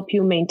that help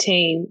you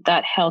maintain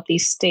that healthy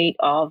state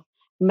of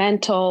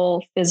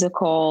mental,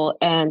 physical,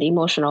 and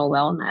emotional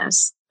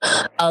wellness?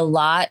 A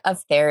lot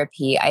of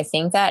therapy. I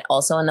think that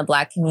also in the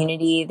Black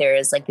community, there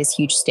is like this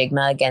huge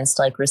stigma against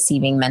like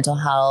receiving mental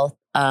health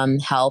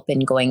help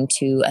and going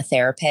to a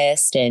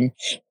therapist and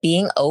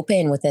being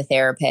open with a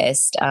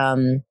therapist.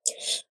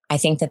 I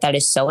think that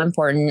is so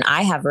important.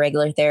 I have a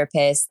regular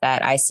therapist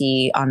that I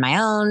see on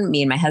my own.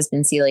 Me and my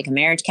husband see like a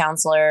marriage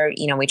counselor.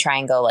 We try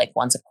and go like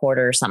once a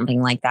quarter or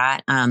something like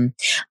that.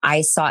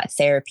 I sought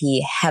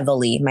therapy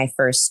heavily my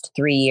first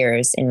 3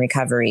 years in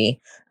recovery.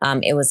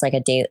 It was like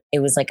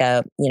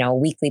a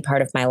weekly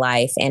part of my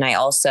life. And I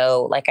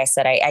also, like I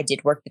said, I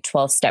did work the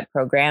 12-step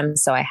program.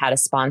 So I had a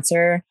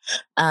sponsor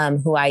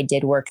who I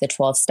did work the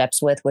 12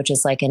 steps with, which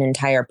is like an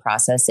entire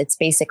process. It's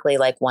basically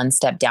like one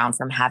step down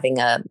from having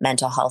a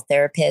mental health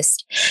therapist.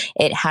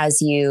 It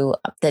has you,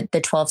 the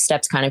 12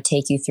 steps kind of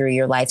take you through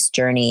your life's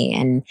journey,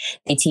 and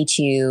they teach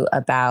you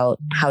about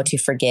how to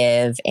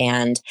forgive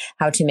and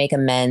how to make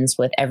amends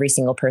with every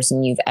single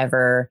person you've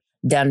ever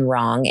done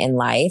wrong in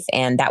life.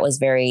 And it was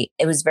very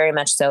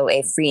much so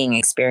a freeing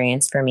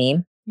experience for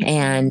me.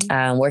 And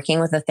working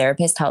with a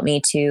therapist helped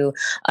me to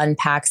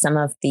unpack some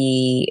of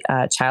the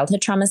childhood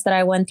traumas that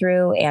I went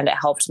through. And it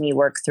helped me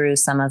work through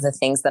some of the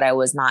things that I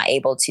was not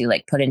able to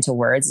like put into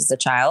words as a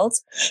child.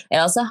 It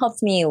also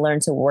helped me learn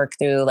to work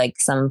through like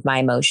some of my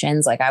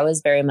emotions. Like I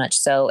was very much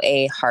so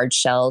a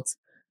hard-shelled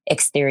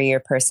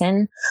exterior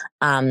person.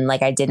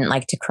 Like I didn't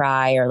like to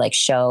cry or like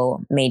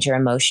show major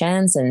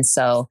emotions. And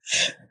so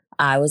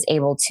I was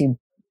able to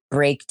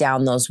break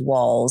down those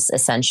walls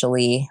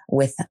essentially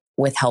with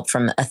help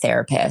from a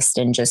therapist,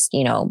 and just,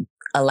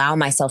 allow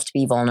myself to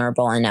be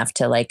vulnerable enough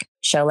to like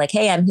show like,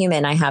 hey, I'm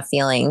human. I have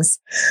feelings,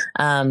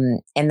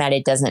 and that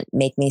it doesn't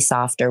make me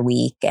soft or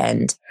weak.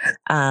 And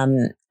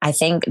I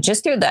think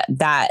just through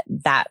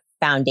that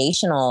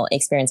foundational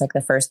experience, like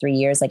the first 3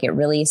 years, like it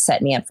really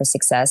set me up for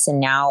success. And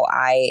now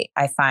I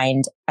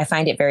find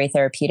it very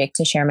therapeutic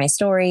to share my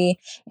story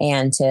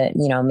and to,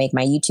 make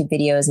my YouTube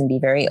videos and be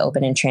very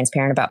open and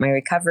transparent about my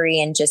recovery,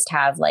 and just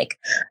have like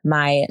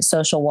my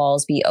social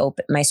walls be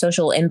open, my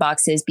social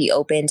inboxes be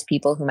open to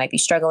people who might be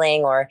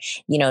struggling, or,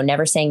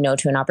 never saying no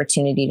to an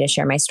opportunity to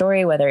share my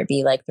story, whether it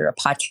be like through a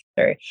podcast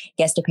or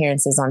guest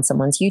appearances on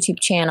someone's YouTube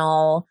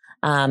channel,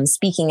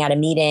 speaking at a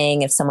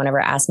meeting if someone ever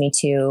asked me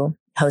to,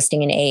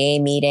 hosting an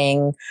AA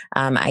meeting.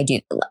 I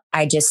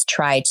just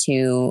try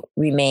to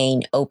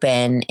remain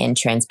open and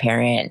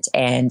transparent.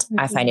 And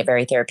I find it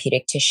very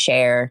therapeutic to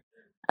share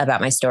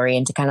about my story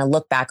and to kind of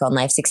look back on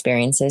life's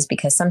experiences,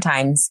 because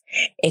sometimes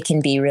it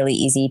can be really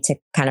easy to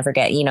kind of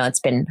forget,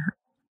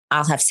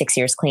 I'll have 6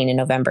 years clean in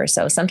November.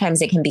 So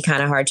sometimes it can be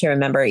kind of hard to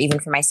remember, even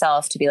for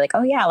myself, to be like,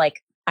 oh yeah,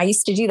 like I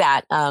used to do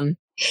that.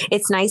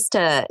 It's nice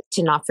to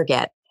not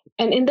forget.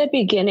 And in the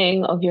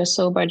beginning of your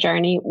sober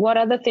journey, what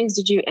other things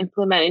did you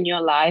implement in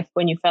your life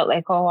when you felt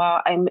like, oh,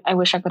 wow, I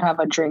wish I could have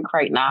a drink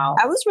right now?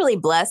 I was really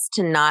blessed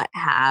to not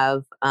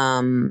have,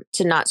 to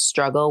not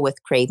struggle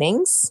with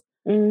cravings.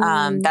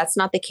 That's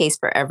not the case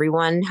for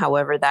everyone.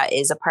 However, that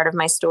is a part of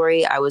my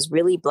story. I was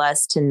really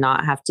blessed to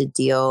not have to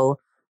deal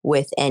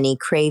with any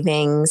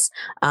cravings.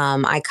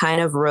 I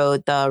kind of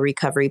rode the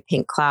recovery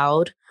pink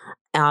cloud.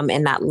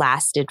 And that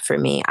lasted for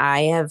me.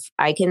 I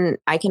can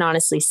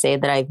honestly say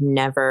that I've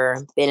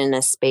never been in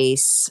a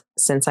space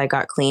since I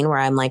got clean where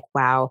I'm like,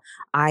 wow,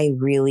 I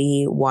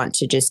really want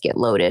to just get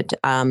loaded.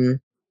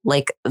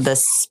 Like the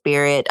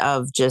spirit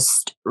of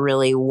just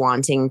really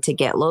wanting to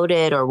get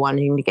loaded or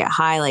wanting to get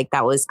high, like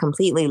that was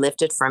completely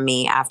lifted from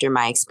me after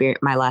my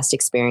last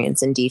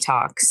experience in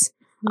detox.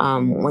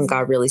 When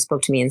God really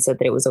spoke to me and said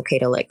that it was okay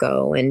to let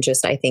go. And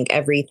just, I think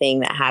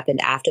everything that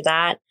happened after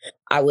that,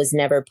 I was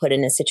never put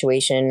in a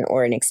situation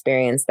or an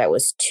experience that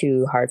was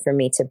too hard for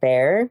me to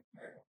bear.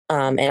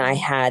 And I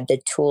had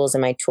the tools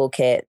in my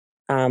toolkit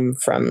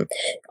from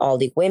all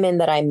the women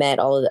that I met.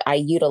 I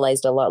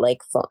utilized a lot,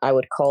 like I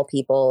would call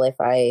people if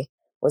I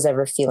was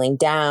ever feeling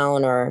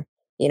down, or,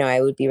 you know,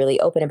 I would be really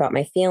open about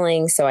my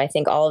feelings. So I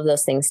think all of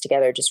those things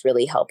together just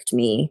really helped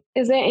me.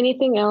 Is there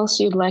anything else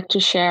you'd like to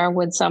share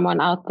with someone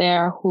out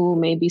there who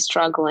may be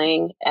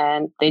struggling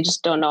and they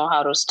just don't know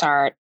how to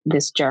start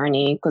this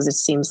journey? Because it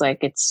seems like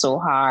it's so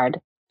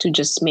hard to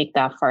just make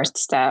that first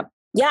step.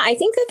 Yeah, I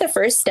think that the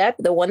first step,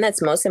 the one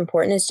that's most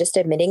important, is just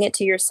admitting it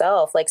to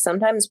yourself. Like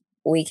sometimes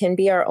we can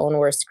be our own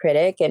worst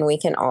critic, and we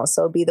can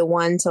also be the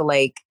one to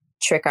like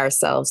trick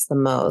ourselves the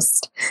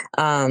most.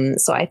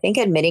 So I think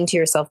admitting to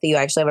yourself that you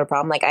actually have a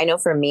problem. Like I know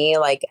for me,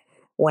 like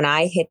when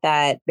I hit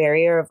that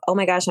barrier of, oh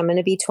my gosh, I'm going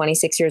to be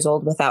 26 years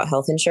old without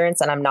health insurance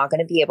and I'm not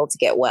going to be able to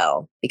get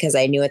well, because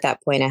I knew at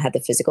that point I had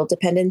the physical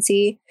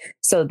dependency.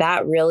 So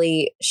that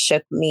really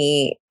shook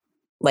me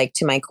like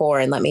to my core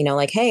and let me know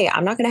like, hey,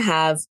 I'm not going to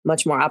have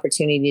much more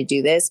opportunity to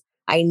do this.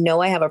 I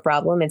know I have a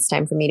problem. It's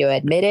time for me to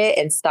admit it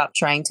and stop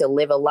trying to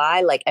live a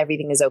lie like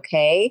everything is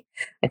okay.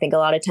 I think a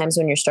lot of times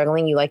when you're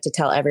struggling, you like to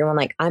tell everyone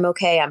like, I'm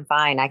okay, I'm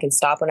fine, I can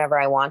stop whenever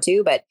I want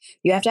to. But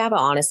you have to have an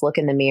honest look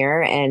in the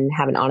mirror and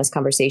have an honest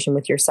conversation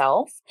with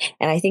yourself.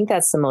 And I think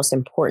that's the most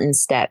important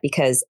step,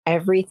 because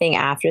everything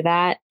after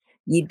that,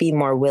 you'd be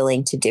more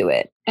willing to do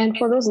it. And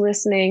for those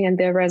listening and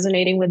they're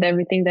resonating with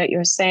everything that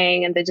you're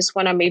saying and they just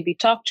want to maybe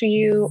talk to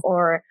you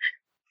or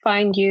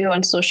find you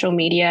on social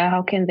media,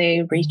 how can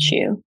they reach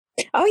you?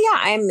 Oh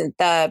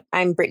yeah,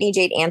 I'm Brittany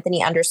Jade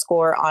Anthony _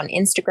 on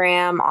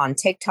Instagram, on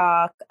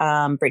TikTok,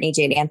 Brittany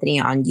Jade Anthony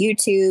on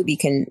YouTube. You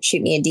can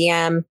shoot me a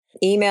DM,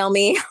 email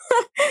me,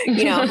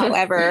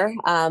 however.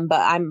 But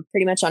I'm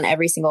pretty much on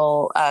every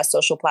single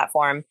social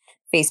platform: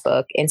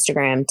 Facebook,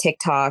 Instagram,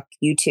 TikTok,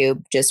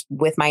 YouTube, just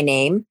with my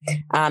name.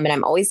 And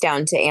I'm always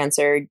down to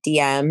answer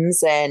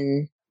DMs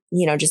and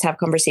just have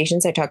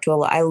conversations. I talk to a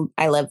lot.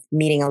 I love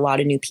meeting a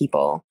lot of new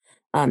people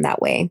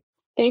that way.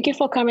 Thank you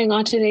for coming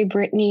on today,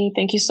 Brittany.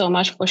 Thank you so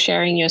much for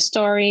sharing your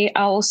story.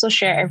 I'll also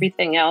share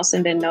everything else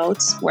in the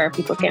notes where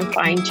people can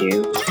find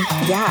you.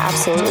 Yeah,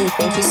 absolutely.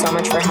 Thank you so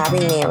much for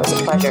having me. It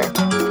was a pleasure.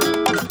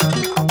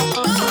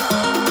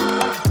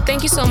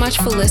 Thank you so much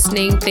for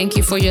listening. Thank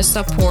you for your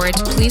support.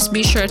 Please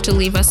be sure to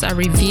leave us a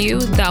review.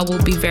 That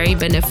will be very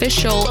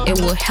beneficial. It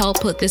will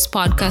help put this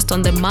podcast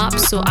on the map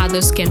so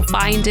others can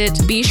find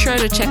it. Be sure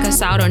to check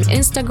us out on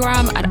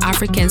Instagram at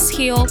Africans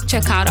Heal.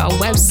 Check out our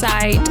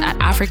website at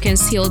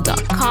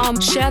africansheal.com.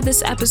 Share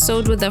this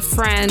episode with a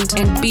friend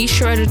and be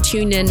sure to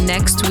tune in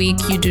next week.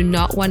 You do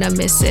not want to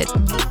miss it.